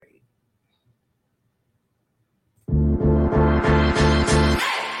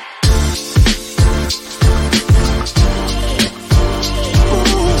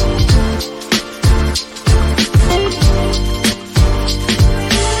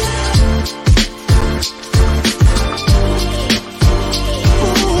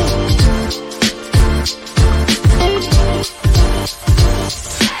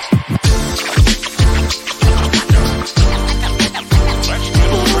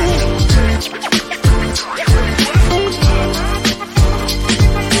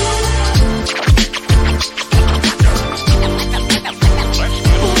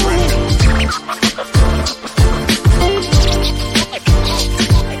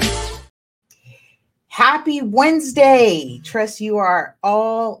Happy Wednesday. Trust you are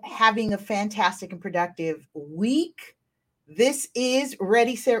all having a fantastic and productive week. This is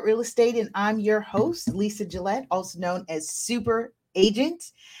Ready Set Real Estate, and I'm your host, Lisa Gillette, also known as Super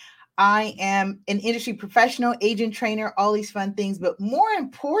Agent. I am an industry professional, agent trainer, all these fun things. But more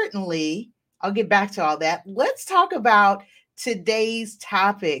importantly, I'll get back to all that. Let's talk about today's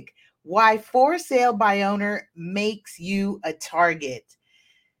topic: why for sale by owner makes you a target.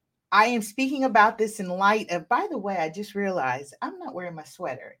 I am speaking about this in light of, by the way, I just realized I'm not wearing my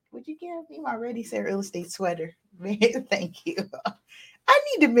sweater. Would you give me my Ready Set Real Estate sweater? Thank you. I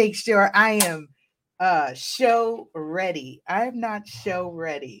need to make sure I am show ready. I'm not show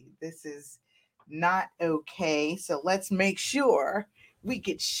ready. This is not okay. So let's make sure we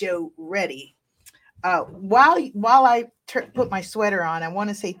get show ready. While I put my sweater on, I want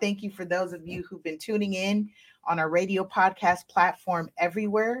to say thank you for those of you who've been tuning in on our radio podcast platform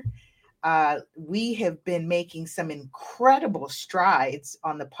everywhere. We have been making some incredible strides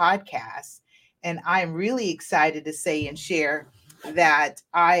on the podcast, and I'm really excited to say and share that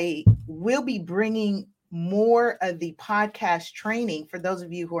I will be bringing more of the podcast training for those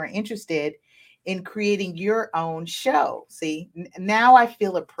of you who are interested in creating your own show. See, now I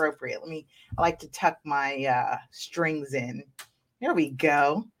feel appropriate. I like to tuck my strings in. There we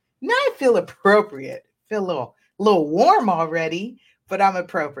go. Now I feel appropriate. Feel a little warm already, but I'm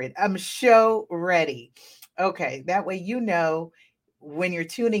appropriate. I'm show ready. Okay, that way you know when you're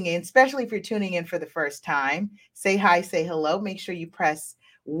tuning in, especially if you're tuning in for the first time. Say hi, say hello. Make sure you press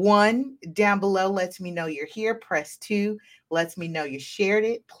 1 down below, lets me know you're here. Press 2, lets me know you shared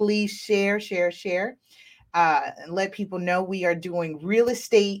it. Please share, share, share. And let people know we are doing real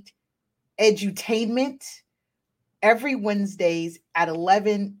estate edutainment every Wednesdays at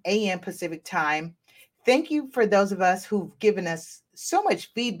 11 a.m. Pacific time. Thank you for those of us who've given us so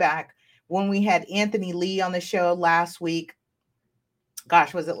much feedback when we had Anthony Lee on the show last week.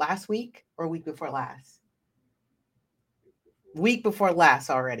 Gosh, was it last week or week before last? Week before last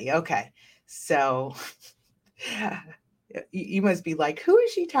already. Okay. So you must be like, who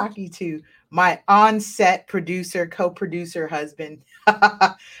is she talking to? My on-set producer, co-producer husband.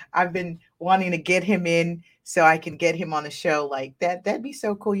 I've been wanting to get him in so I can get him on the show like that. That'd be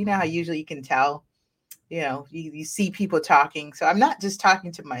so cool. You know how usually you can tell, you see people talking. So I'm not just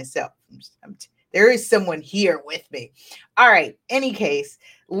talking to myself. There is someone here with me. All right. Any case,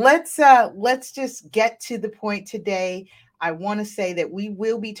 let's just get to the point today. I want to say that we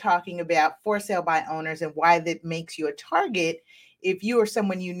will be talking about for sale by owners and why that makes you a target if you or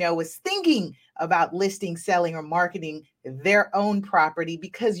someone you know is thinking about listing, selling, or marketing their own property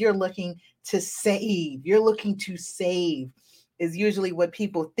because you're looking to save. You're looking to save is usually what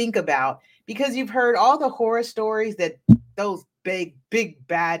people think about because you've heard all the horror stories that those big,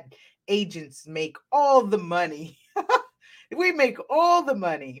 bad agents make all the money. We make all the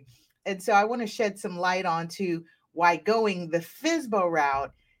money. And so I want to shed some light onto why going the FSBO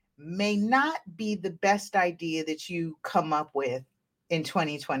route may not be the best idea that you come up with in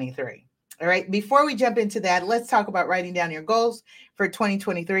 2023. All right. Before we jump into that, let's talk about writing down your goals for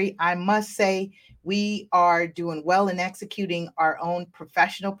 2023. I must say we are doing well in executing our own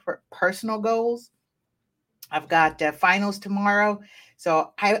professional, personal goals. I've got finals tomorrow.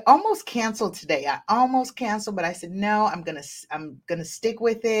 So I almost canceled today. I almost canceled, but I said, no, I'm going to stick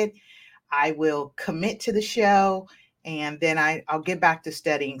with it. I will commit to the show and then I'll get back to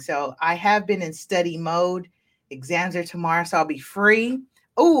studying. So I have been in study mode. Exams are tomorrow, so I'll be free.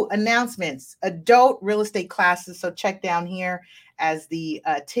 Oh, announcements, adult real estate classes. So check down here as the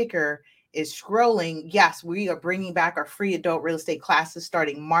ticker is scrolling. Yes, we are bringing back our free adult real estate classes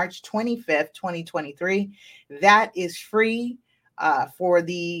starting March 25th, 2023. That is free for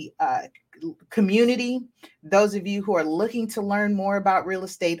the community. Those of you who are looking to learn more about real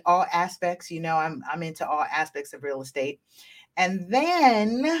estate, all aspects, I'm into all aspects of real estate. And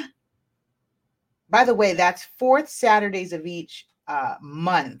then, by the way, that's fourth Saturdays of each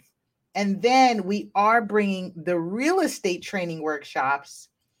month. And then we are bringing the real estate training workshops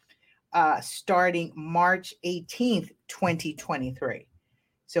starting March 18th, 2023.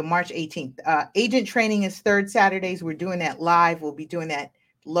 So March 18th. Agent training is third Saturdays. We're doing that live. We'll be doing that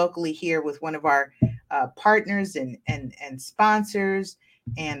locally here with one of our partners and sponsors.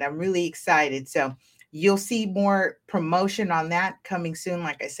 And I'm really excited. So you'll see more promotion on that coming soon.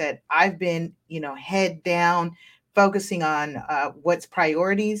 Like I said, I've been, head down, focusing on what's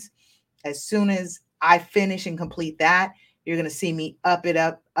priorities. As soon as I finish and complete that, you're going to see me up it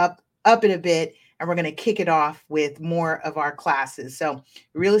a bit. And we're going to kick it off with more of our classes. So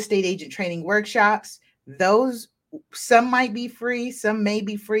real estate agent training workshops, those, some might be free, some may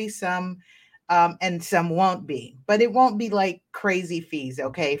be free, some and some won't be, but it won't be like crazy fees,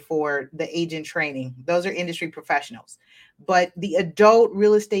 okay, for the agent training. Those are industry professionals. But the adult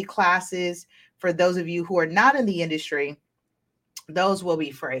real estate classes, for those of you who are not in the industry, those will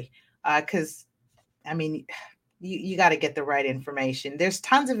be free. Because, I mean, you got to get the right information. There's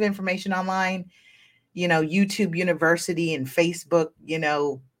tons of information online, YouTube University and Facebook,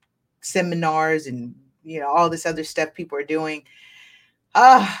 seminars and, all this other stuff people are doing.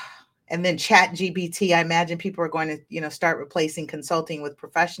 And then Chat GPT, I imagine people are going to, start replacing consulting with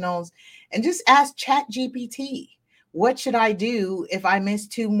professionals, and just ask Chat GPT, what should I do if I miss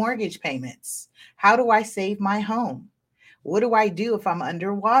 2 mortgage payments? How do I save my home? What do I do if I'm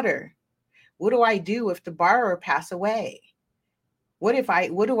underwater? What do I do if the borrower pass away? What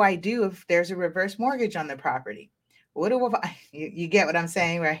do I do if there's a reverse mortgage on the property? You get what I'm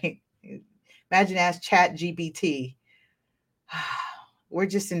saying, right? Imagine ask Chat GPT. We're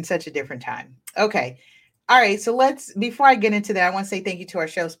just in such a different time. Okay. All right. So before I get into that, I want to say thank you to our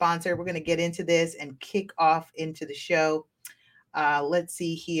show sponsor. We're going to get into this and kick off into the show. Let's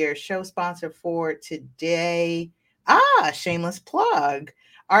see here. Show sponsor for today. Shameless plug.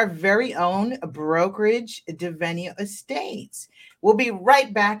 Our very own brokerage, Devenio Estates. We'll be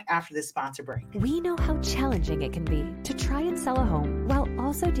right back after the sponsor break. We know how challenging it can be to try and sell a home while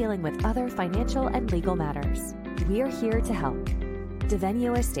also dealing with other financial and legal matters. We are here to help.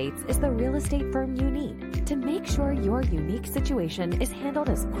 Devenio Estates is the real estate firm you need to make sure your unique situation is handled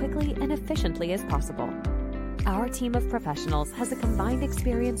as quickly and efficiently as possible. Our team of professionals has a combined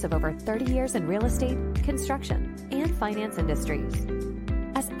experience of over 30 years in real estate, construction, and finance industries.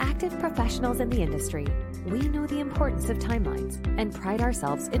 As active professionals in the industry, we know the importance of timelines and pride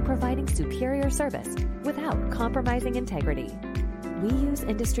ourselves in providing superior service without compromising integrity. We use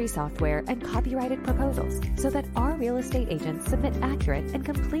industry software and copyrighted proposals so that our real estate agents submit accurate and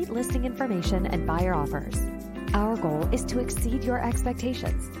complete listing information and buyer offers. Our goal is to exceed your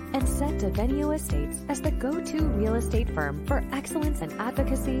expectations and set Devenio Estates as the go-to real estate firm for excellence in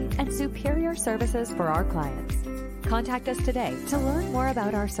advocacy and superior services for our clients. Contact us today to learn more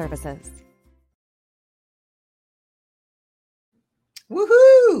about our services.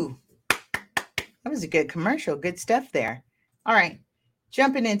 Woohoo! That was a good commercial. Good stuff there. All right.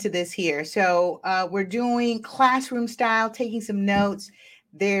 Jumping into this here. So we're doing classroom style, taking some notes.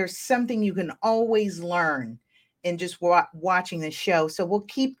 There's something you can always learn in just watching the show. So we'll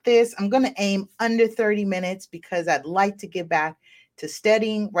keep this. I'm going to aim under 30 minutes because I'd like to get back to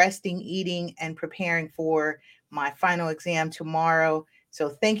studying, resting, eating, and preparing for my final exam tomorrow. So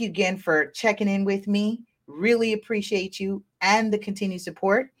thank you again for checking in with me. Really appreciate you and the continued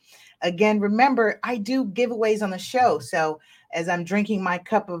support. Again, remember, I do giveaways on the show. So as I'm drinking my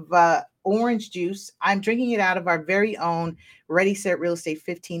cup of orange juice, I'm drinking it out of our very own Ready Set Real Estate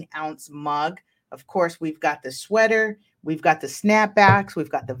 15-ounce mug. Of course, we've got the sweater, we've got the snapbacks, we've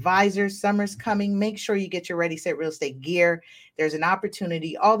got the visors. Summer's coming. Make sure you get your Ready Set Real Estate gear. There's an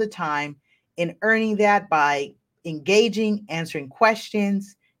opportunity all the time in earning that by engaging, answering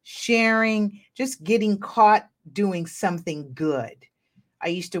questions, sharing, just getting caught doing something good. I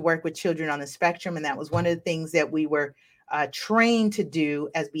used to work with children on the spectrum, and that was one of the things that we were trained to do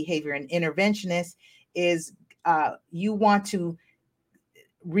as behavior and interventionists is you want to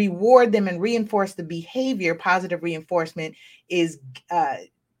reward them and reinforce the behavior. Positive reinforcement is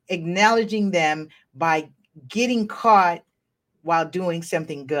acknowledging them by getting caught while doing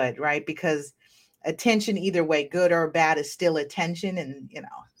something good, right? Because attention, either way, good or bad, is still attention, and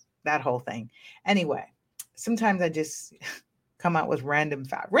that whole thing. Anyway, sometimes I just come out with random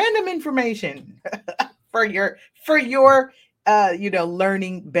information for your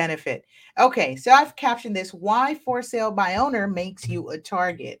learning benefit. Okay, so I've captioned this: why for sale by owner makes you a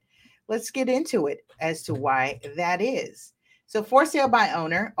target. Let's get into it as to why that is. So for sale by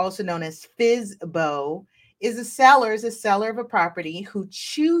owner, also known as FSBO, is a seller of a property who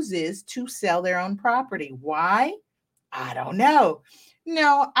chooses to sell their own property. Why? I don't know.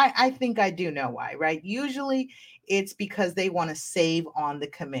 No, I think I do know why, right? Usually it's because they want to save on the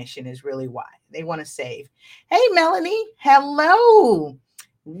commission is really why. They want to save. Hey, Melanie. Hello.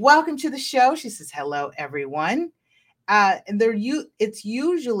 Welcome to the show. She says, hello, everyone. It's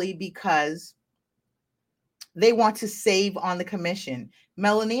usually because they want to save on the commission.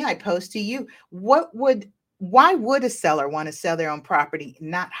 Melanie, I pose to you, why would a seller want to sell their own property,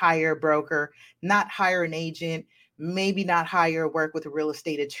 not hire a broker, not hire an agent, maybe not hire or work with a real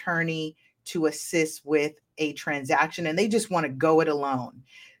estate attorney to assist with a transaction, and they just want to go it alone?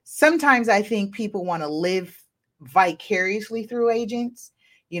 Sometimes I think people want to live vicariously through agents.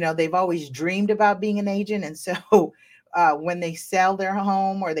 They've always dreamed about being an agent. And so when they sell their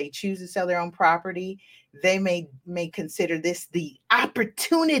home or they choose to sell their own property, they may consider this the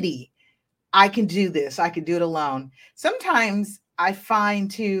opportunity. I can do this. I could do it alone. Sometimes I find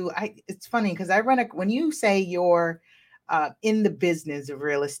too, it's funny because when you say you're in the business of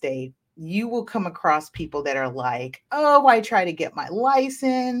real estate, you will come across people that are like, oh, I try to get my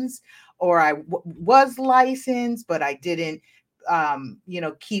license, or I was licensed, but I didn't,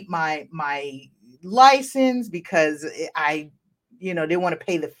 keep my license because I, didn't want to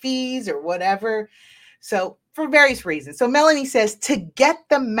pay the fees or whatever. So for various reasons. So Melanie says to get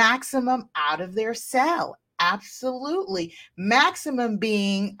the maximum out of their sale. Absolutely. Maximum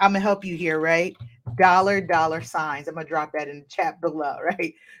being, I'm going to help you here, right? $, signs. I'm going to drop that in the chat below,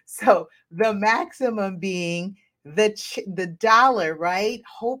 right? So the maximum being the dollar, right?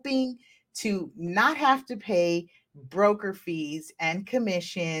 Hoping to not have to pay broker fees and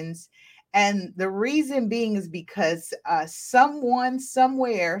commissions. And the reason being is because someone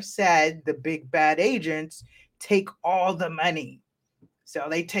somewhere said the big bad agents take all the money. So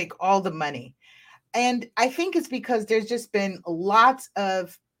they take all the money. And I think it's because there's just been lots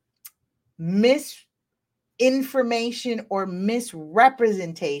of misinformation or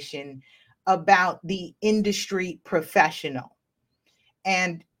misrepresentation about the industry professional.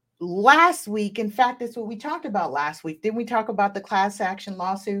 And last week, in fact, that's what we talked about last week. Didn't we talk about the class action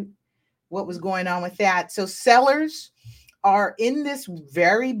lawsuit? What was going on with that? So sellers are in this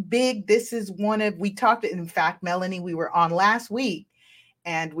very big, we talked, in fact, Melanie, we were on last week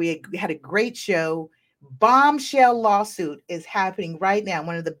and we had a great show. Bombshell lawsuit is happening right now.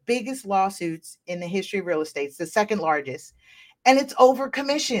 One of the biggest lawsuits in the history of real estate. It's the second largest, and it's over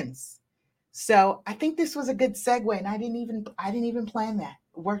commissions. So I think this was a good segue, and I didn't even plan that.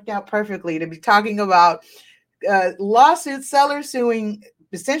 It worked out perfectly to be talking about lawsuits, sellers suing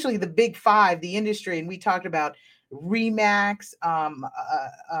essentially the big five, the industry. And we talked about RE/MAX,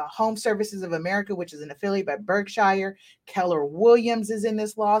 Home Services of America, which is an affiliate by Berkshire. Keller Williams is in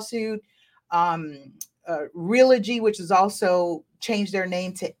this lawsuit. Realogy, which has also changed their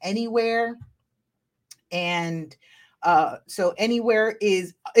name to Anywhere. And so Anywhere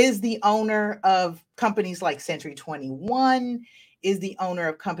is the owner of companies like Century 21, is the owner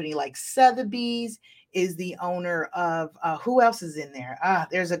of company like Sotheby's, is the owner of who else is in there?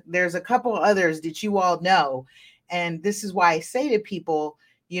 There's a couple others that you all know. And this is why I say to people,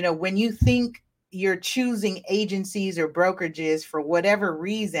 when you think you're choosing agencies or brokerages for whatever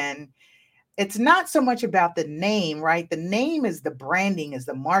reason, it's not so much about the name, right? The name is the branding, is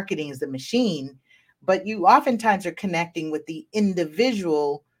the marketing, is the machine, but you oftentimes are connecting with the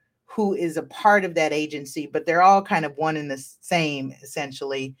individual who is a part of that agency, but they're all kind of one and the same,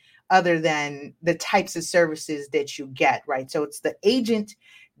 essentially, other than the types of services that you get, right? So it's the agent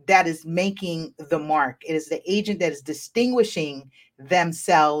that is making the mark. It is the agent that is distinguishing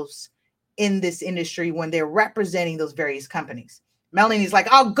themselves in this industry when they're representing those various companies. Melanie's like,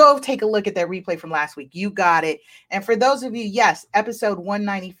 I'll go take a look at that replay from last week. You got it. And for those of you, yes, episode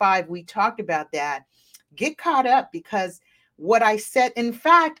 195, we talked about that. Get caught up, because what I said, in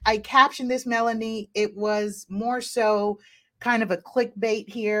fact, I captioned this, Melanie. It was more so kind of a clickbait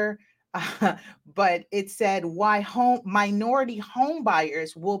here, but it said why minority home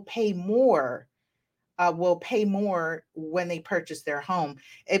buyers will pay more when they purchase their home.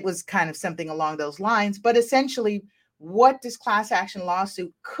 It was kind of something along those lines, but essentially what this class action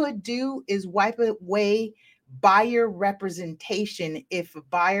lawsuit could do is wipe away buyer representation. If a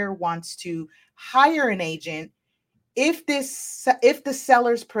buyer wants to hire an agent, if the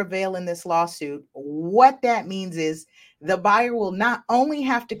sellers prevail in this lawsuit, what that means is the buyer will not only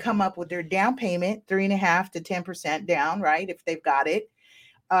have to come up with their down payment, 3.5% to 10% down, right? If they've got it,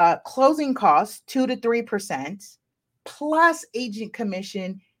 closing costs, 2 to 3%, plus agent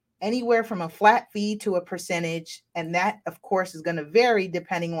commission, anywhere from a flat fee to a percentage. And that, of course, is going to vary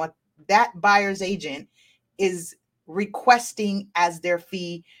depending on what that buyer's agent is requesting as their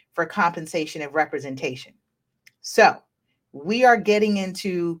fee for compensation of representation. So we are getting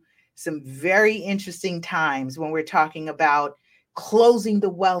into some very interesting times when we're talking about closing the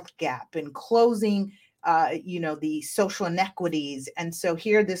wealth gap and closing, the social inequities. And so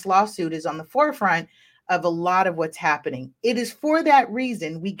here, this lawsuit is on the forefront of a lot of what's happening. It is for that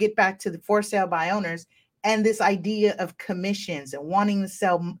reason we get back to the for sale by owners and this idea of commissions and wanting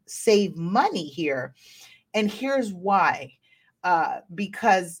to save money here. And here's why.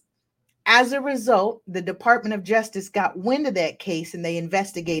 Because as a result, the Department of Justice got wind of that case and they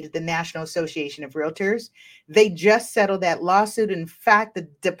investigated the National Association of Realtors. They just settled that lawsuit. In fact, the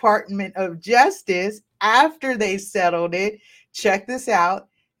Department of Justice, after they settled it, check this out,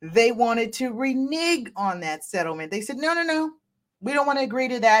 they wanted to renege on that settlement. They said, no, no, no, we don't want to agree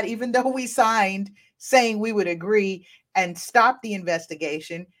to that, even though we signed saying we would agree and stop the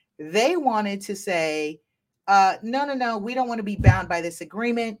investigation. They wanted to say, no, no, no, we don't want to be bound by this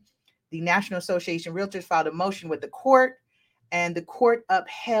agreement. The National Association of Realtors filed a motion with the court, and the court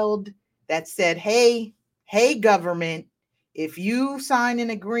upheld that, said, hey, government, if you sign an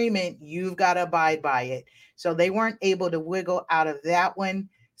agreement, you've got to abide by it. So they weren't able to wiggle out of that one.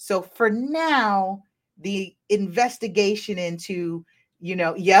 So for now, the investigation into,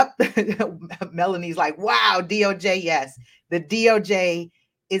 yep, Melanie's like, wow, DOJ, yes, the DOJ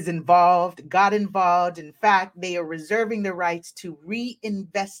is involved, got involved. In fact, they are reserving the rights to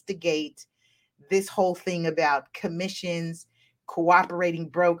reinvestigate this whole thing about commissions, cooperating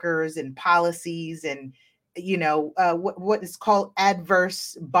brokers, and policies, and what is called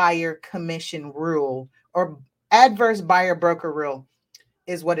adverse buyer commission rule, or adverse buyer broker rule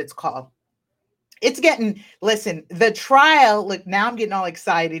is what it's called. Listen, the trial, look, now I'm getting all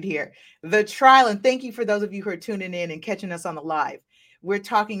excited here. The trial, and thank you for those of you who are tuning in and catching us on the live. We're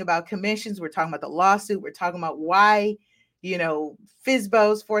talking about commissions. We're talking about the lawsuit. We're talking about why,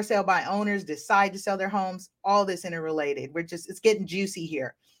 FSBOs, for sale by owners, decide to sell their homes. All this interrelated. It's getting juicy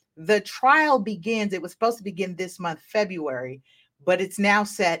here. The trial begins. It was supposed to begin this month, February, but it's now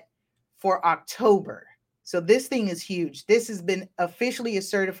set for October. So this thing is huge. This has been officially a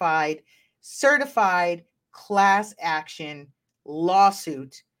certified class action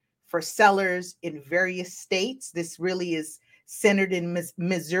lawsuit for sellers in various states. This really is centered in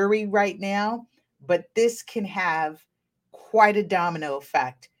Missouri right now, but this can have quite a domino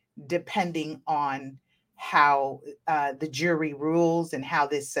effect depending on how the jury rules and how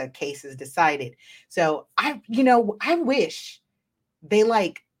this case is decided. So I wish they do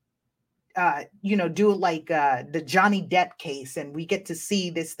it like the Johnny Depp case, and we get to see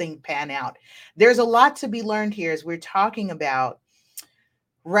this thing pan out. There's a lot to be learned here as we're talking about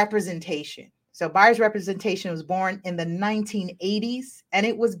representation. So buyer's representation was born in the 1980s, and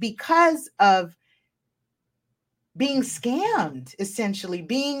it was because of being scammed, essentially,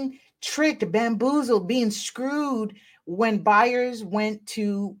 being tricked, bamboozled, being screwed when buyers went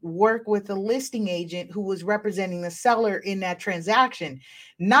to work with a listing agent who was representing the seller in that transaction.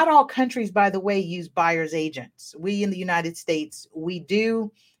 Not all countries, by the way, use buyer's agents. We in the United States, we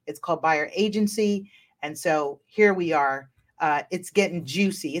do. It's called buyer agency. And so here we are. It's getting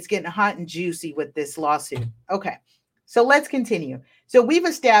juicy. It's getting hot and juicy with this lawsuit. Okay, so let's continue. So we've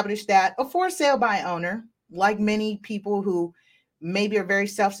established that a for sale by owner, like many people who maybe are very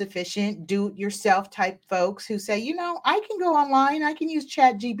self-sufficient, do-it-yourself type folks who say, I can go online, I can use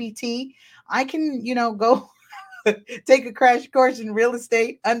ChatGPT, I can, go take a crash course in real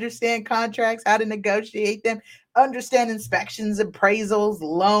estate, understand contracts, how to negotiate them, understand inspections, appraisals,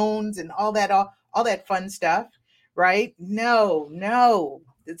 loans, and all that fun stuff, right? No,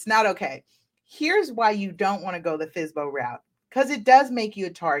 it's not okay. Here's why you don't want to go the FSBO route, because it does make you a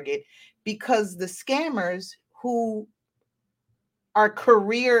target, because the scammers who are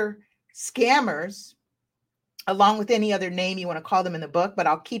career scammers, along with any other name you want to call them in the book, but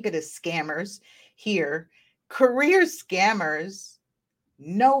I'll keep it as scammers here. Career scammers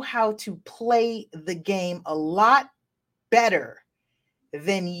know how to play the game a lot better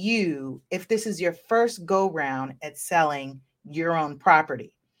than you if this is your first go round at selling your own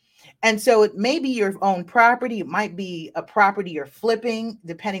property. And so it may be your own property. It might be a property you're flipping,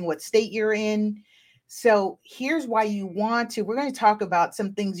 depending what state you're in. So here's why we're going to talk about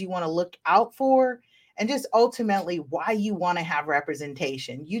some things you want to look out for, and just ultimately why you want to have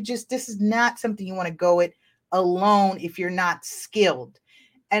representation. This is not something you want to go it alone if you're not skilled.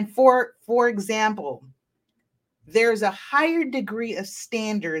 And for example, there's a higher degree of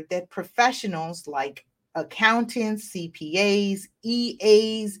standard that professionals like accountants, CPAs,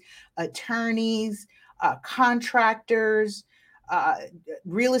 EAs, attorneys, contractors,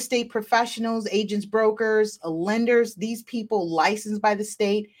 real estate professionals, agents, brokers, lenders, these people licensed by the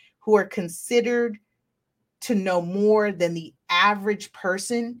state who are considered to know more than the average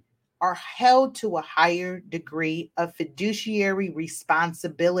person are held to a higher degree of fiduciary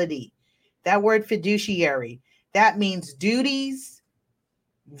responsibility. That word fiduciary, that means duties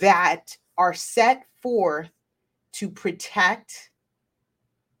that are set forth to protect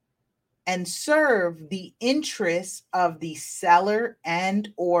and serve the interests of the seller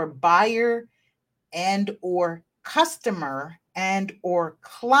and or buyer and or customer and or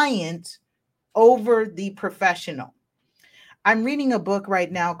client over the professional. I'm reading a book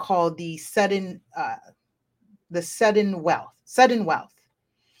right now called The Sudden Wealth.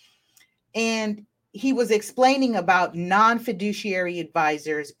 And he was explaining about non-fiduciary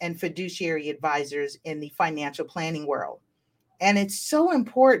advisors and fiduciary advisors in the financial planning world. And it's so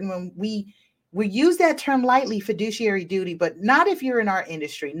important when we use that term lightly, fiduciary duty, but not if you're in our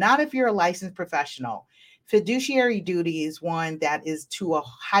industry, not if you're a licensed professional. Fiduciary duty is one that is to a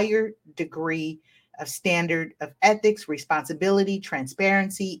higher degree of standard of ethics, responsibility,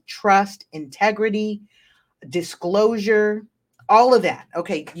 transparency, trust, integrity, disclosure, all of that.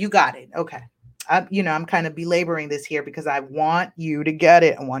 Okay, you got it. Okay. I'm kind of belaboring this here because I want you to get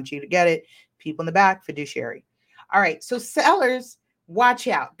it. I want you to get it. People in the back, fiduciary. All right. So sellers, watch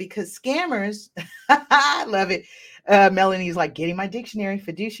out because scammers, I love it. Melanie's like getting my dictionary,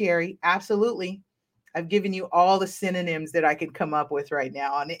 fiduciary. Absolutely. I've given you all the synonyms that I could come up with right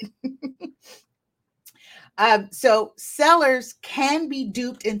now on it. So sellers can be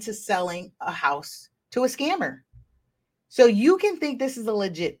duped into selling a house to a scammer. So you can think this is a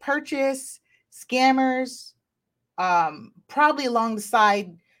legit purchase. Scammers, probably along the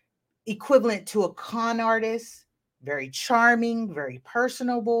side, equivalent to a con artist, very charming, very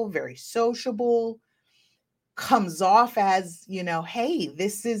personable, very sociable, comes off as, hey,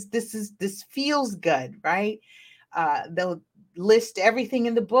 this feels good, right? They'll list everything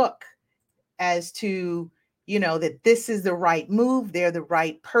in the book as to, that this is the right move. They're the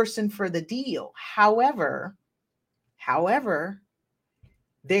right person for the deal. However,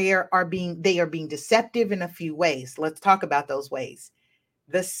 they are being deceptive in a few ways. Let's talk about those ways.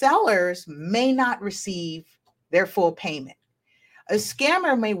 The sellers may not receive their full payment. A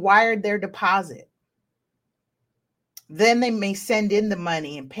scammer may wire their deposit. Then they may send in the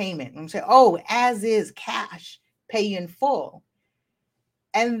money in payment and say, oh, as is cash, pay you in full.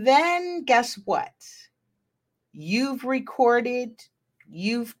 And then guess what? You've recorded,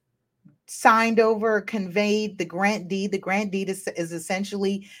 you've signed over or conveyed the grant deed. The grant deed is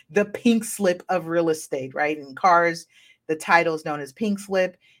essentially the pink slip of real estate, right? In cars, the title is known as pink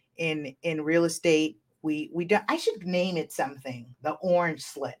slip. In real estate, we don't. I should name it something. The orange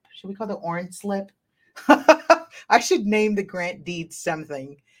slip. Should we call it the orange slip? I should name the grant deed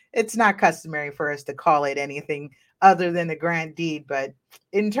something. It's not customary for us to call it anything other than the grant deed, but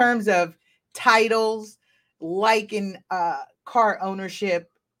in terms of titles, like in car ownership,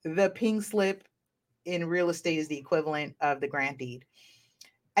 the pink slip in real estate is the equivalent of the grant deed.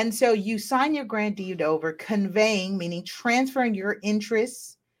 And so you sign your grant deed over, conveying, meaning transferring your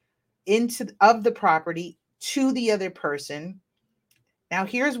interests of the property to the other person. Now,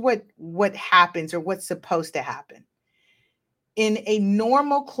 here's what happens, or what's supposed to happen. In a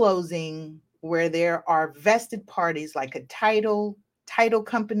normal closing where there are vested parties like a title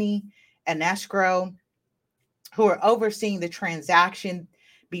company, an escrow, who are overseeing the transaction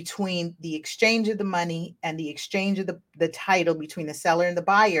between the exchange of the money and the exchange of the title between the seller and the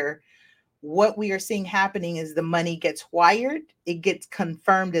buyer, what we are seeing happening is the money gets wired. It gets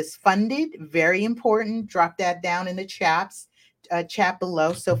confirmed as funded. Very important. Drop that down in the chat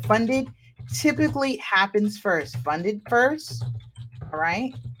below. So funded typically happens first. Funded first. All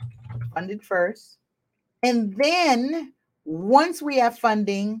right. Funded first. And then once we have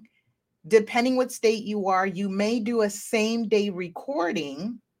funding, depending what state you are, you may do a same day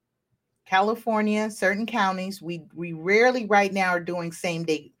recording. California, certain counties, we rarely right now are doing same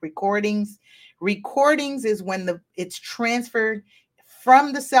day recordings. Recordings is when it's transferred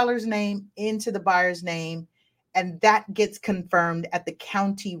from the seller's name into the buyer's name, and that gets confirmed at the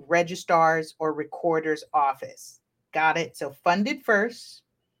county registrar's or recorder's office. Got it? So funded first,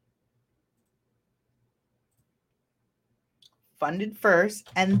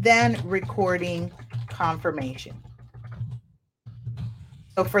 and then recording confirmation.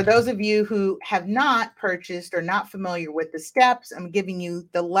 So for those of you who have not purchased or not familiar with the steps, I'm giving you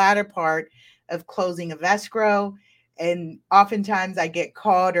the latter part of closing of escrow. And oftentimes I get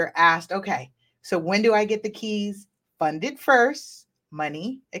called or asked, okay, so when do I get the keys? Funded first,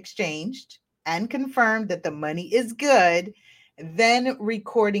 money exchanged and confirmed that the money is good, then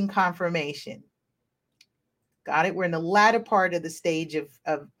recording confirmation. Got it? We're in the latter part of the stage of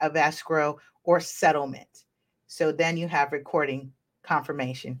escrow or settlement. So then you have recording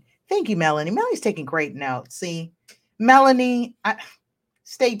confirmation. Thank you, Melanie. Melanie's taking great notes. See, Melanie,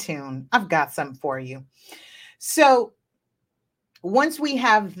 stay tuned. I've got some for you. So once we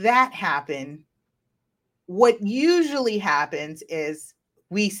have that happen, what usually happens is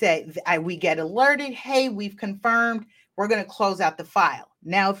we get alerted, hey, we've confirmed, we're going to close out the file.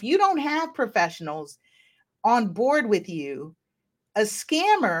 Now, if you don't have professionals on board with you, a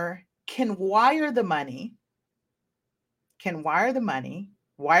scammer can wire the money.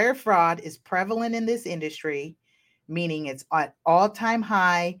 Wire fraud is prevalent in this industry, meaning it's at all-time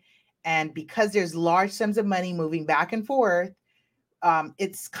high, And because there's large sums of money moving back and forth,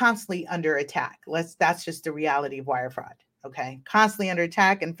 it's constantly under attack. That's just the reality of wire fraud. Okay. Constantly under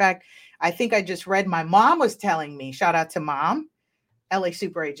attack. In fact, I think I just read, my mom was telling me, shout out to mom, LA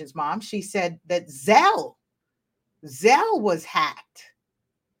Super Agent's mom. She said that Zelle was hacked.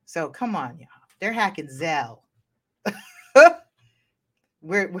 So come on, y'all. They're hacking Zelle.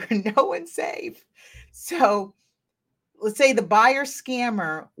 We're no one's safe. So let's say the buyer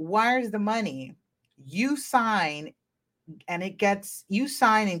scammer wires the money. You sign and you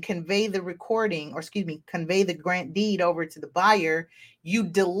sign and convey the recording, or convey the grant deed over to the buyer. You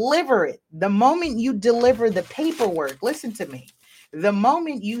deliver it. The moment you deliver the paperwork, listen to me. The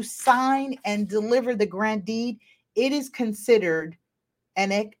moment you sign and deliver the grant deed, it is considered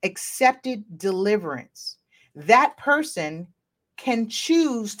an accepted deliverance. That person can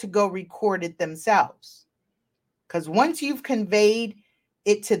choose to go record it themselves. Because once you've conveyed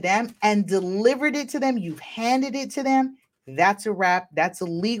it to them and delivered it to them, you've handed it to them, that's a wrap. That's a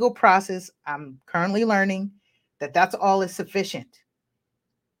legal process. I'm currently learning that that's all is sufficient.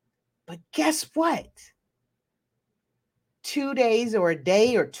 But guess what? 2 days or a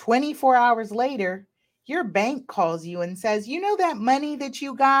day or 24 hours later, your bank calls you and says, you know that money that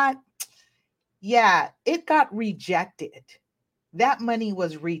you got? Yeah, it got rejected. That money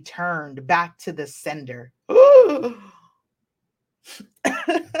was returned back to the sender. This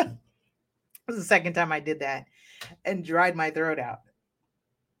is the second time I did that and dried my throat out.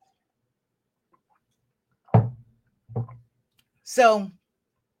 So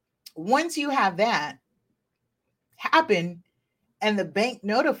once you have that happen and the bank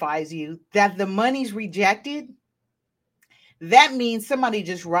notifies you that the money's rejected, that means somebody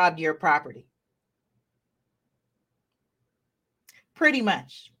just robbed your property. Pretty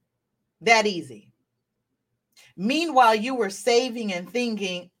much that easy. Meanwhile, you were saving and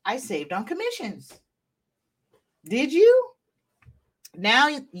thinking, I saved on commissions. Did you? Now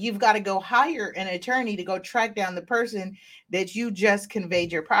you've got to go hire an attorney to go track down the person that you just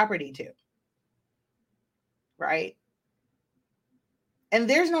conveyed your property to. Right? And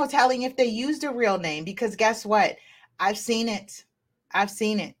there's no telling if they used a real name, because guess what? I've seen it.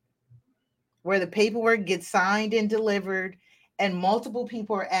 Where the paperwork gets signed and delivered and multiple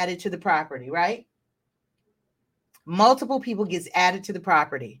people are added to the property, right? Multiple people gets added to the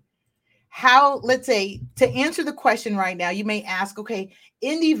property. How, let's say, to answer the question right now, you may ask, okay,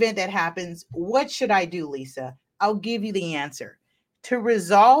 in the event that happens, what should I do, Lisa? I'll give you the answer. To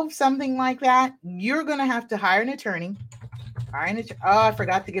resolve something like that, you're going to have to hire an attorney. Oh, I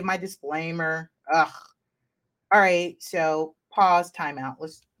forgot to give my disclaimer. Ugh. All right, so pause, timeout.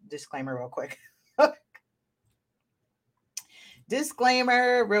 Let's disclaimer real quick.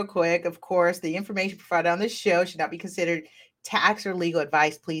 Disclaimer real quick. Of course, the information provided on this show should not be considered tax or legal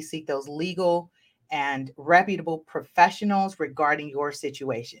advice. Please seek those legal and reputable professionals regarding your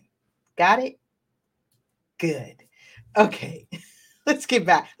situation. Got it? Good. Okay. Let's get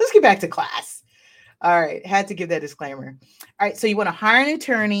back to class. All right. Had to give that disclaimer. All right. So you want to hire an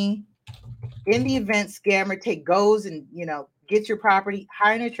attorney in the event scammer goes and, gets your property.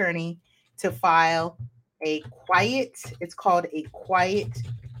 Hire an attorney to file it's called a quiet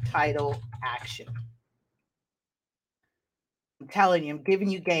title action. I'm telling you, I'm giving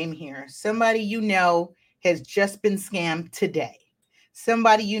you game here. Somebody has just been scammed today.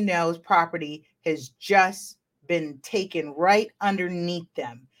 Somebody you know's property has just been taken right underneath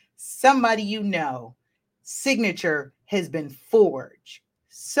them. Somebody signature has been forged.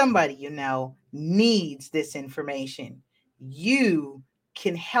 Somebody needs this information. You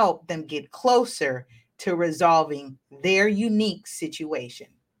can help them get closer to resolving their unique situation.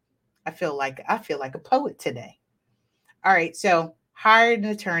 I feel like a poet today. All right, so hired an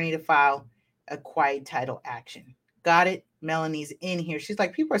attorney to file a quiet title action. Got it? Melanie's in here. She's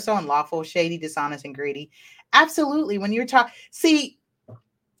like, people are so unlawful, shady, dishonest, and greedy. Absolutely. When you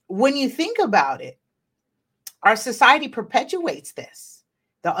think about it, our society perpetuates this,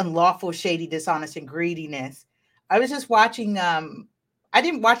 the unlawful, shady, dishonest, and greediness. I was just watching, I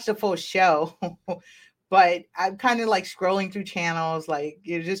didn't watch the full show, but I'm kind of like scrolling through channels, like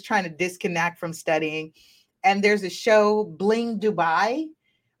you're just trying to disconnect from studying. And there's a show, Bling Dubai.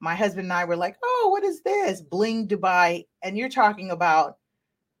 My husband and I were like, oh, what is this? Bling Dubai. And you're talking about,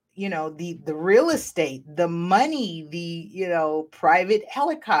 the real estate, the money, the, private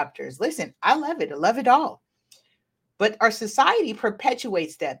helicopters. Listen, I love it. I love it all. But our society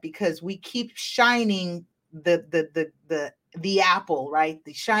perpetuates that because we keep shining the apple, right?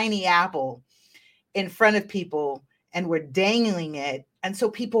 The shiny apple in front of people, and we're dangling it. And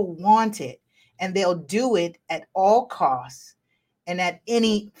so people want it, and they'll do it at all costs.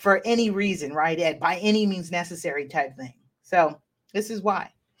 and for any reason, right? At by any means necessary type thing. So this is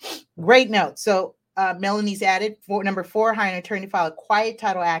why. Great note. So Melanie's added for number 4, hire an attorney, file a quiet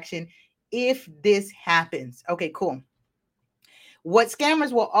title action if this happens. Okay, cool. What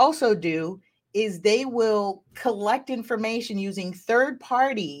scammers will also do is they will collect information using third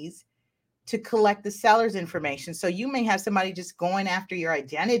parties to collect the seller's information. So you may have somebody just going after your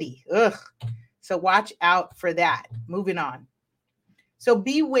identity. Ugh. So watch out for that. Moving on. So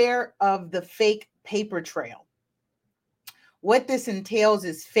beware of the fake paper trail. What this entails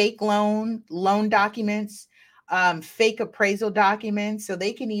is fake loan documents, fake appraisal documents. So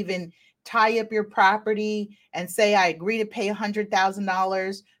they can even tie up your property and say, I agree to pay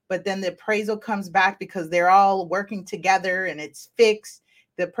 $100,000, but then the appraisal comes back because they're all working together and it's fixed.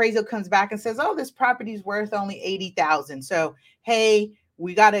 The appraisal comes back and says, oh, this property is worth only $80,000. So, hey,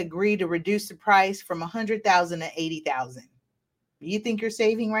 we got to agree to reduce the price from $100,000 to $80,000. You think you're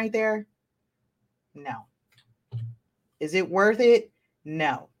saving right there? No. Is it worth it?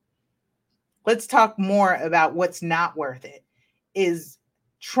 No. Let's talk more about what's not worth it. Is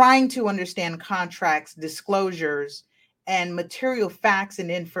trying to understand contracts, disclosures, and material facts and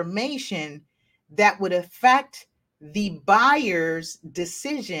information that would affect the buyer's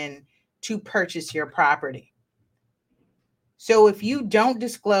decision to purchase your property. So if you don't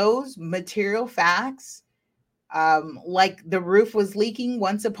disclose material facts, like the roof was leaking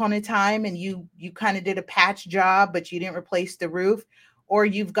once upon a time and you kind of did a patch job, but you didn't replace the roof, or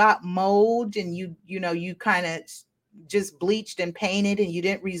you've got mold and you kind of just bleached and painted and you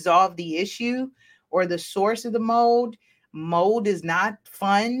didn't resolve the issue or the source of the mold. Mold is not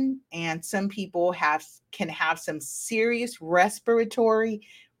fun, and some people can have some serious respiratory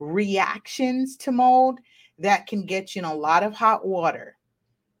reactions to mold that can get you in a lot of hot water.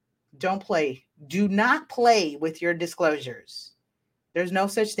 Don't play. Do not play with your disclosures. There's no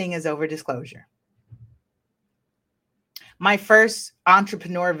such thing as over disclosure. My first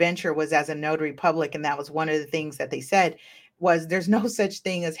entrepreneur venture was as a notary public, and that was one of the things that they said was there's no such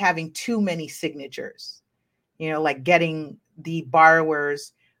thing as having too many signatures, like getting the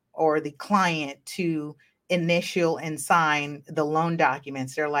borrowers or the client to initial and sign the loan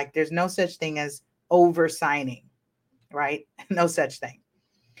documents. They're like, there's no such thing as over signing, right? No such thing.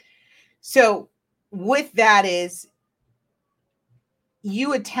 So with that is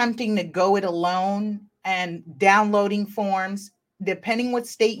you attempting to go it alone and downloading forms, depending what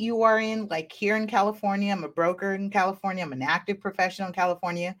state you are in. Like here in California, I'm a broker in California. I'm an active professional in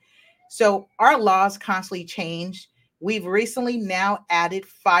California. So our laws constantly change. We've recently now added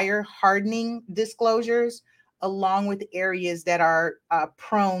fire hardening disclosures along with areas that are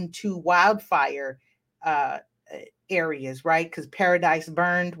prone to wildfire areas, right? Because Paradise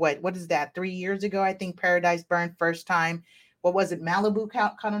burned, what is that, 3 years ago? I think Paradise burned first time. What was it? Malibu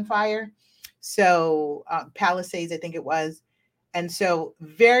caught on fire. So Palisades, I think it was. And so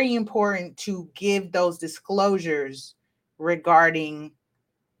very important to give those disclosures regarding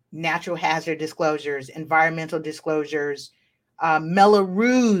natural hazard disclosures, environmental disclosures,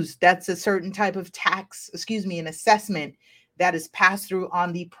 Mello-Roos, that's a certain type of an assessment that is passed through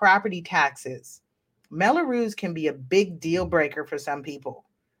on the property taxes. Mello-Roos can be a big deal breaker for some people.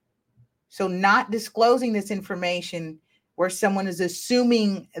 So not disclosing this information where someone is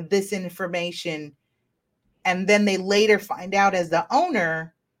assuming this information and then they later find out as the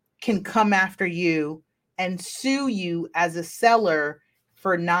owner can come after you and sue you as a seller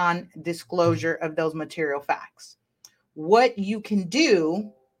for non-disclosure of those material facts. What you can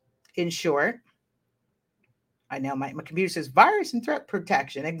do, in short, I know my computer says virus and threat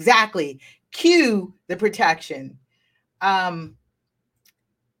protection. Exactly. Cue the protection.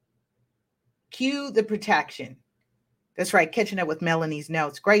 Cue the protection. That's right. Catching up with Melanie's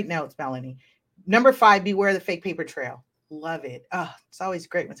notes. Great notes, Melanie. Number 5, beware the fake paper trail. Love it. Oh, it's always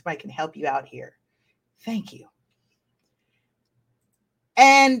great when somebody can help you out here. Thank you.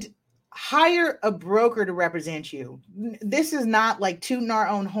 And hire a broker to represent you. This is not like tooting our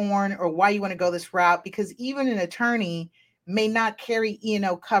own horn or why you want to go this route, because even an attorney may not carry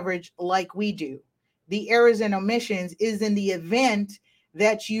E&O coverage like we do. The errors and omissions is in the event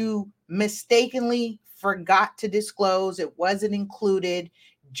that you mistakenly forgot to disclose, it wasn't included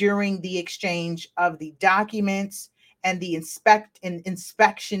during the exchange of the documents and the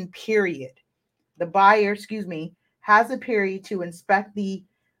inspection period. The buyer, has a period to inspect the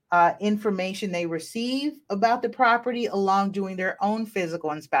information they receive about the property along doing their own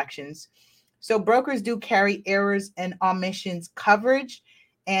physical inspections. So brokers do carry errors and omissions coverage,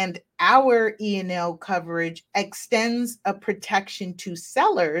 and our E&O coverage extends a protection to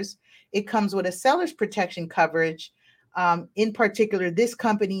sellers. It comes with a seller's protection coverage In particular, this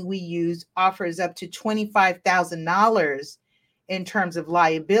company we use offers up to $25,000 in terms of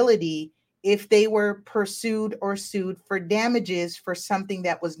liability if they were pursued or sued for damages for something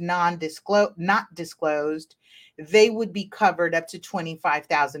that was not disclosed. They would be covered up to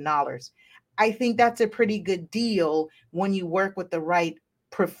 $25,000. I think that's a pretty good deal when you work with the right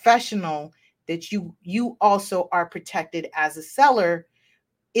professional, that you also are protected as a seller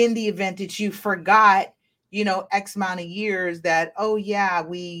in the event that you forgot, X amount of years that, oh yeah,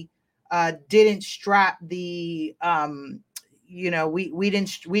 we didn't strap the we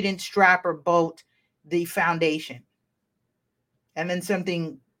didn't strap or bolt the foundation, and then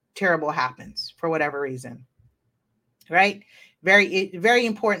something terrible happens for whatever reason, right? Very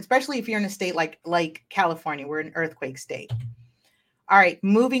important, especially if you're in a state like California. We're an earthquake state. All right,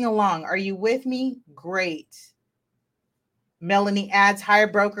 moving along. Are you with me? Great. Melanie adds hire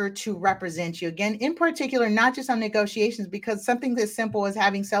broker to represent you. Again, in particular, not just on negotiations, because something as simple as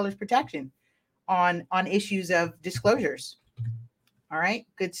having seller's protection on issues of disclosures. All right,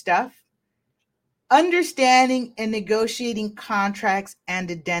 good stuff. Understanding and negotiating contracts and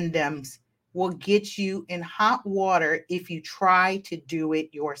addendums will get you in hot water if you try to do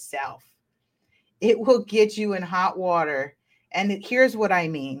it yourself. It will get you in hot water. And here's what I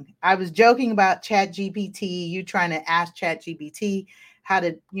mean. I was joking about ChatGPT, you trying to ask ChatGPT how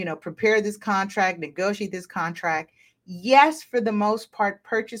to, prepare this contract, negotiate this contract. Yes, for the most part,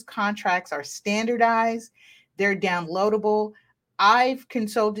 purchase contracts are standardized. They're downloadable. I've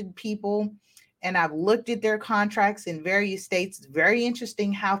consulted people and I've looked at their contracts in various states. It's very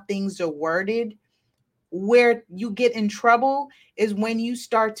interesting how things are worded. Where you get in trouble is when you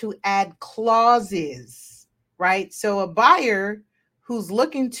start to add clauses, right? So a buyer who's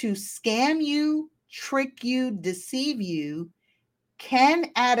looking to scam you, trick you, deceive you, can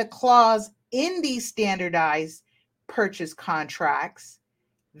add a clause in these standardized purchase contracts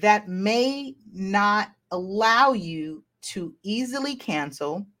that may not allow you to easily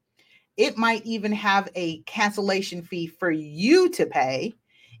cancel. It might even have a cancellation fee for you to pay.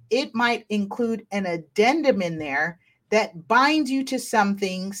 It might include an addendum in there that binds you to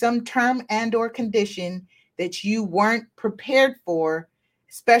something, some term and or condition that you weren't prepared for,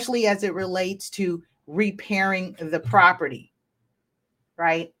 especially as it relates to repairing the property,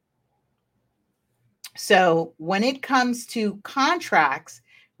 right? So when it comes to contracts,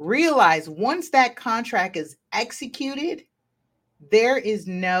 realize once that contract is executed, there is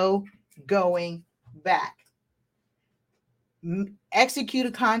no going back. Execute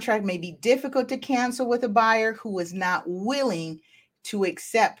a contract may be difficult to cancel with a buyer who is not willing to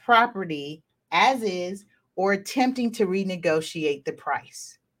accept property as is or attempting to renegotiate the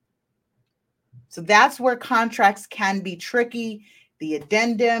price. So that's where contracts can be tricky. The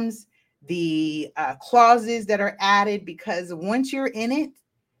addendums, the clauses that are added, because once you're in it,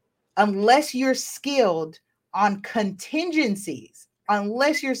 unless you're skilled on contingencies,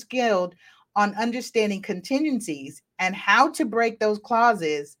 unless you're skilled on understanding contingencies and how to break those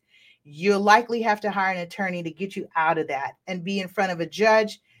clauses, you'll likely have to hire an attorney to get you out of that and be in front of a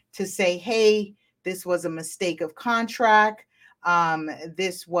judge to say, hey, this was a mistake of contract.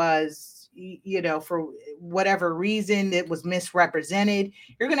 This was, for whatever reason, it was misrepresented.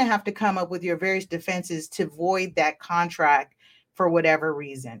 You're going to have to come up with your various defenses to void that contract for whatever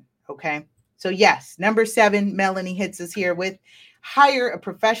reason. Okay. So yes, number 7, Melanie hits us here with hire a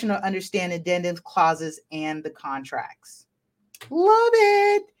professional, understand addendums, clauses, and the contracts. Love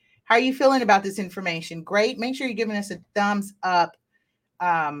it. How are you feeling about this information? Great. Make sure you're giving us a thumbs up,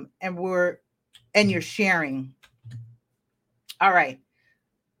 and you're sharing. All right.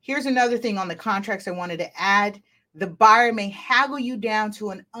 Here's another thing on the contracts I wanted to add. The buyer may haggle you down to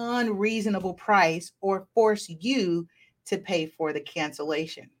an unreasonable price or force you to pay for the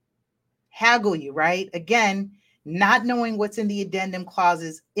cancellation. Haggle you, right? Again, not knowing what's in the addendum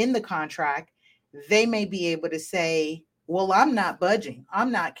clauses in the contract, they may be able to say, well, I'm not budging.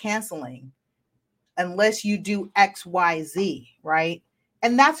 I'm not canceling unless you do X, Y, Z, right?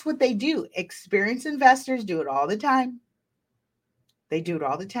 And that's what they do. Experienced investors do it all the time. They do it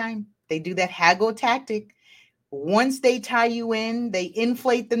all the time. They do that haggle tactic. Once they tie you in, they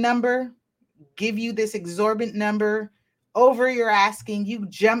inflate the number, give you this exorbitant number over your asking, you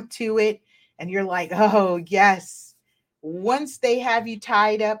jump to it, and you're like, oh, yes. Once they have you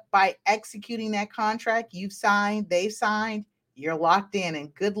tied up by executing that contract, you've signed, they've signed, you're locked in,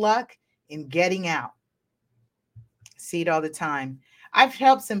 and good luck in getting out. See it all the time. I've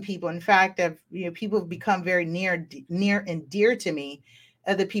helped some people. In fact, people have become very near and dear to me,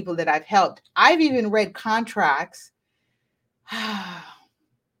 the people that I've helped. I've even read contracts.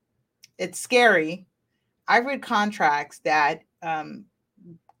 It's scary. I've read contracts that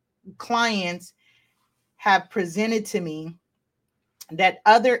clients have presented to me that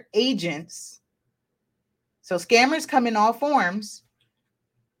other agents, so scammers come in all forms.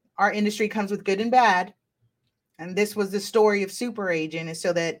 Our industry comes with good and bad. And this was the story of super agent, is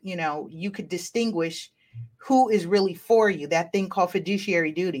so that, you know, you could distinguish who is really for you, that thing called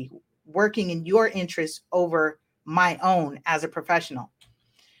fiduciary duty, working in your interests over my own as a professional.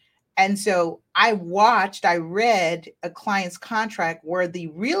 And so I read a client's contract where the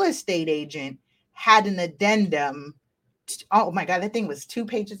real estate agent had an addendum. Oh my God, that thing was 2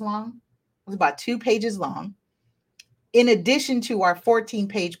 pages long. It was about 2 pages long. In addition to our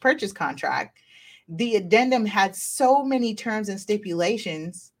 14-page purchase contract, the addendum had so many terms and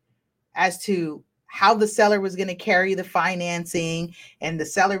stipulations as to how the seller was going to carry the financing, and the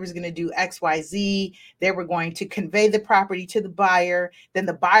seller was going to do XYZ. They were going to convey the property to the buyer. Then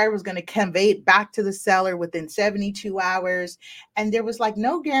the buyer was going to convey it back to the seller within 72 hours. And there was like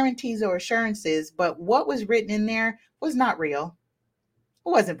no guarantees or assurances, but what was written in there was not real. It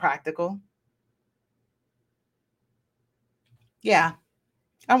wasn't practical. Yeah.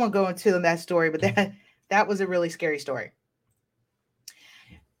 I won't go into that story, but that was a really scary story.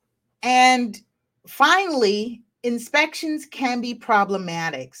 And finally, inspections can be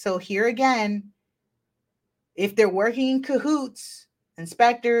problematic. So here again, if they're working in cahoots,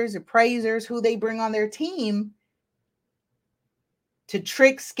 inspectors, appraisers, who they bring on their team to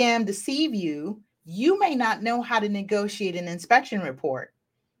trick, scam, deceive you, you may not know how to negotiate an inspection report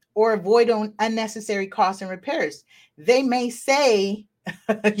or avoid unnecessary costs and repairs. They may say,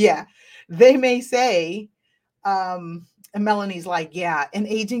 yeah, they may say, and Melanie's like, yeah, an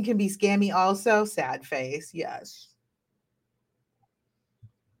agent can be scammy also. Sad face. Yes.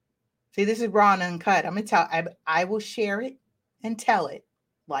 See, this is raw and uncut. I'm going to tell, I will share it and tell it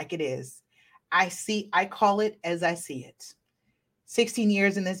like it is. I call it as I see it. 16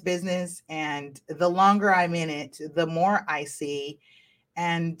 years in this business, and the longer I'm in it, the more I see.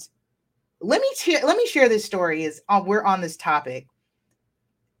 And let me share this story as we're on this topic.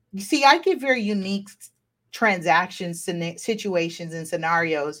 You see, I get very unique transactions, situations, and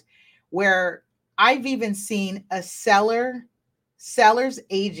scenarios where I've even seen a seller's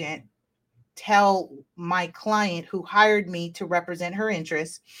agent tell my client who hired me to represent her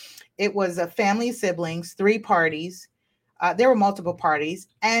interests. It was a family of siblings, 3 parties. There were multiple parties.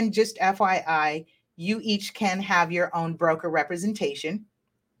 And just FYI, you each can have your own broker representation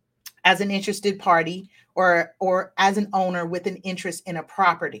as an interested party or as an owner with an interest in a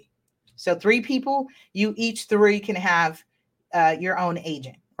property. So 3 people, you each 3 can have your own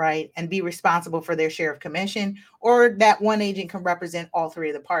agent, right? And be responsible for their share of commission, or that one agent can represent all 3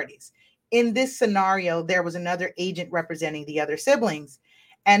 of the parties. In this scenario, there was another agent representing the other siblings.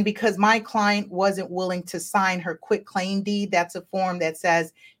 And because my client wasn't willing to sign her quit claim deed, that's a form that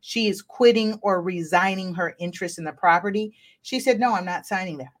says she is quitting or resigning her interest in the property. She said, no, I'm not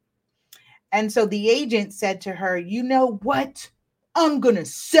signing that. And so the agent said to her, you know what? I'm going to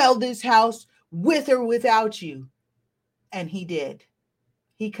sell this house with or without you. And he did.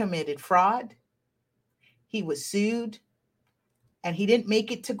 He committed fraud. He was sued. And he didn't make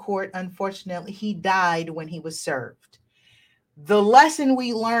it to court. Unfortunately, he died when he was served. The lesson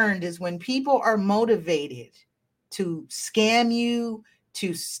we learned is when people are motivated to scam you,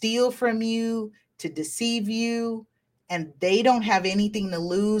 to steal from you, to deceive you, and they don't have anything to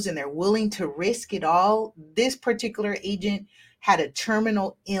lose and they're willing to risk it all. This particular agent had a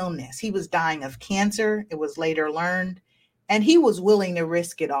terminal illness. He was dying of cancer. It was later learned. And he was willing to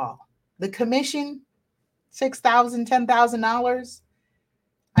risk it all. The commission, $6,000, $10,000.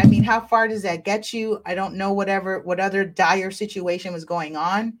 I mean, how far does that get you? I don't know what other dire situation was going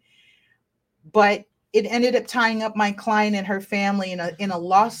on. But it ended up tying up my client and her family in a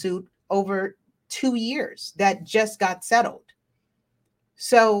lawsuit over 2 years that just got settled.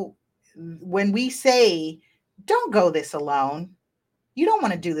 So when we say, don't go this alone, you don't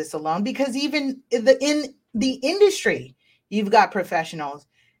want to do this alone, because even in the industry, you've got professionals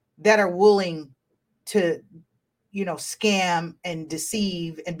that are willing to, scam and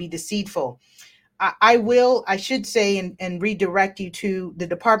deceive and be deceitful. I should say and redirect you to the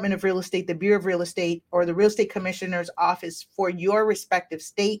Department of Real Estate, the Bureau of Real Estate, or the Real Estate Commissioner's Office for your respective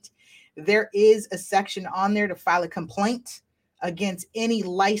state. There is a section on there to file a complaint against any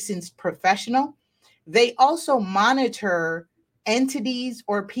licensed professional. They also monitor entities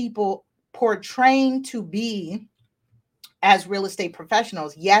or people portraying to be as real estate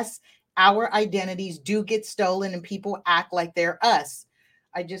professionals. Yes, our identities do get stolen and people act like they're us.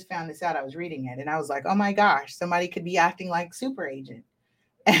 I just found this out. I was reading it and I was like, oh my gosh, somebody could be acting like super agent.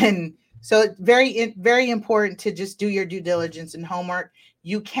 And so it's very important to just do your due diligence and homework.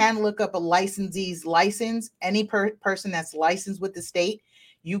 You can look up a licensee's license. Any person that's licensed with the state,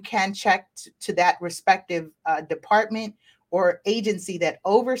 you can check to that respective department or agency that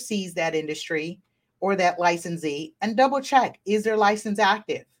oversees that industry or that licensee and double check, is their license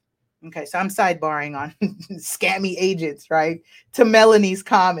active? Okay, so I'm sidebarring on scammy agents, right? To Melanie's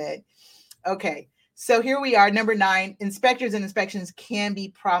comment. Okay, so here we are, number 9, inspectors and inspections can be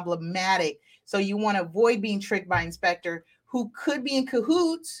problematic. So you want to avoid being tricked by inspector who could be in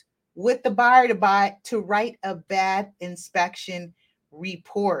cahoots with the buyer to write a bad inspection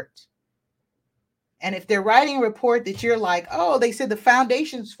report. And if they're writing a report that you're like, oh, they said the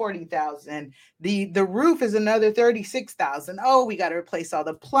foundation's $40,000, the roof is another $36,000. Oh, we got to replace all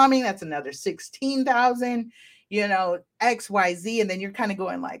the plumbing. That's another $16,000. You know, XYZ. And then you're kind of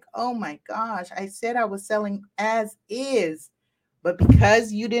going like, oh my gosh, I said I was selling as is. But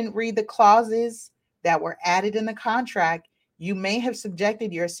because you didn't read the clauses that were added in the contract, you may have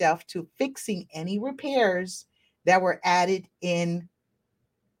subjected yourself to fixing any repairs that were added in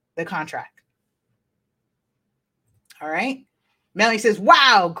the contract. All right. Melanie says,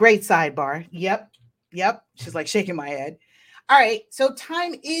 wow, great sidebar. Yep. She's like shaking my head. All right. So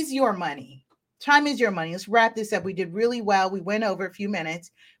time is your money. Time is your money. Let's wrap this up. We did really well. We went over a few minutes,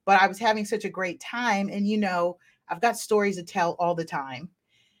 but I was having such a great time. And, you know, I've got stories to tell all the time.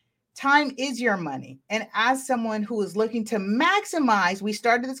 Time is your money. And as someone who is looking to maximize, we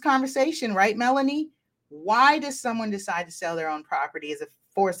started this conversation, right, Melanie? Why does someone decide to sell their own property as a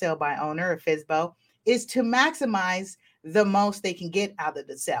for sale by owner, a FSBO? Is to maximize the most they can get out of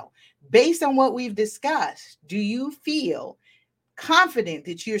the sale. Based on what we've discussed, do you feel confident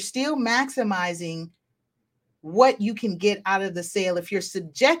that you're still maximizing what you can get out of the sale if you're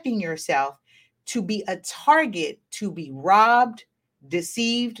subjecting yourself to be a target to be robbed,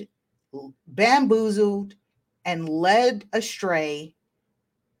 deceived, bamboozled, and led astray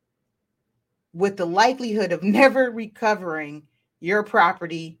with the likelihood of never recovering your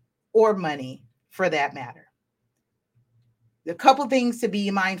property or money for that matter? The couple things to be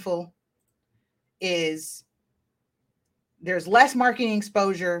mindful is there's less marketing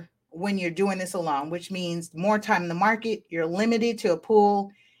exposure when you're doing this alone, which means more time in the market, you're limited to a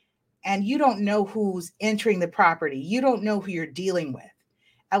pool, and you don't know who's entering the property. You don't know who you're dealing with.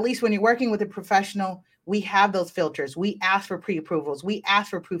 At least when you're working with a professional, we have those filters. We ask for pre-approvals. We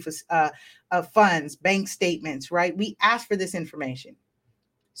ask for proof of funds, bank statements, right? We ask for this information.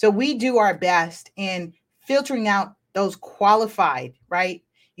 So we do our best in filtering out those qualified, right?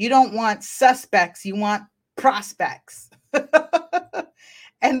 You don't want suspects, you want prospects.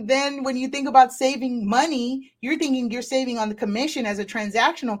 And then when you think about saving money, you're thinking you're saving on the commission as a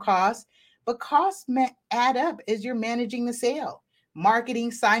transactional cost, but costs add up as you're managing the sale.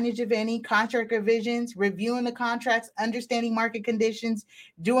 Marketing, signage of any, contract revisions, reviewing the contracts, understanding market conditions,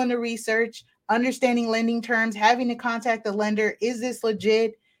 doing the research, understanding lending terms, having to contact the lender. Is this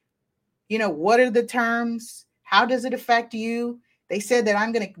legit? You know, what are the terms? How does it affect you? They said that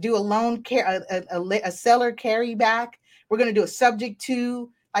I'm going to do a loan, a seller carryback. We're going to do a subject to.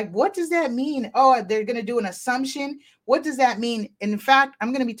 Like, what does that mean? Oh, they're going to do an assumption. What does that mean? And in fact, I'm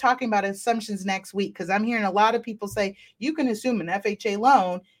going to be talking about assumptions next week because I'm hearing a lot of people say you can assume an FHA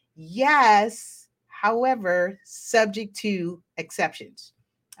loan. Yes. However, subject to exceptions.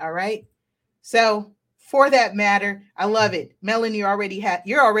 All right. So for that matter, I love it. Melanie, you're already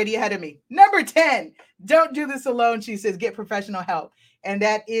ahead of me. Number 10, don't do this alone. She says, get professional help. And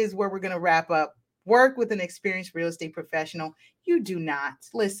that is where we're going to wrap up. Work with an experienced real estate professional. You do not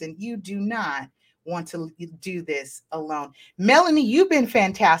want to do this alone. Melanie, you've been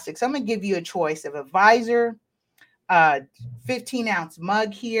fantastic. So I'm going to give you a choice of a visor, 15-ounce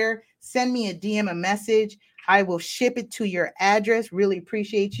mug here. Send me a DM, a message. I will ship it to your address. Really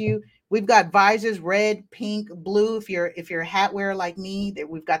appreciate you. We've got visors, red, pink, blue. If you're a hat wearer like me,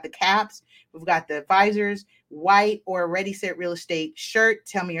 we've got the caps. We've got the visors, white or Ready Set Real Estate shirt.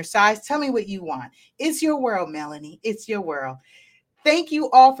 Tell me your size. Tell me what you want. It's your world, Melanie. It's your world. Thank you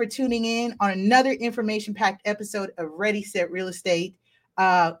all for tuning in on another information-packed episode of Ready Set Real Estate.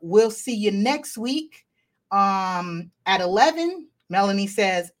 We'll see you next week at 11. Melanie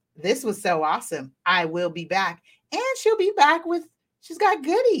says, this was so awesome. I will be back. And she'll be back she's got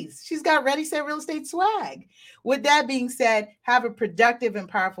goodies. She's got Ready Set Real Estate swag. With that being said, have a productive and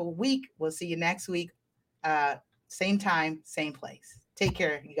powerful week. We'll see you next week. Same time, same place. Take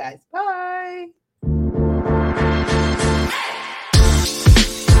care, you guys. Bye.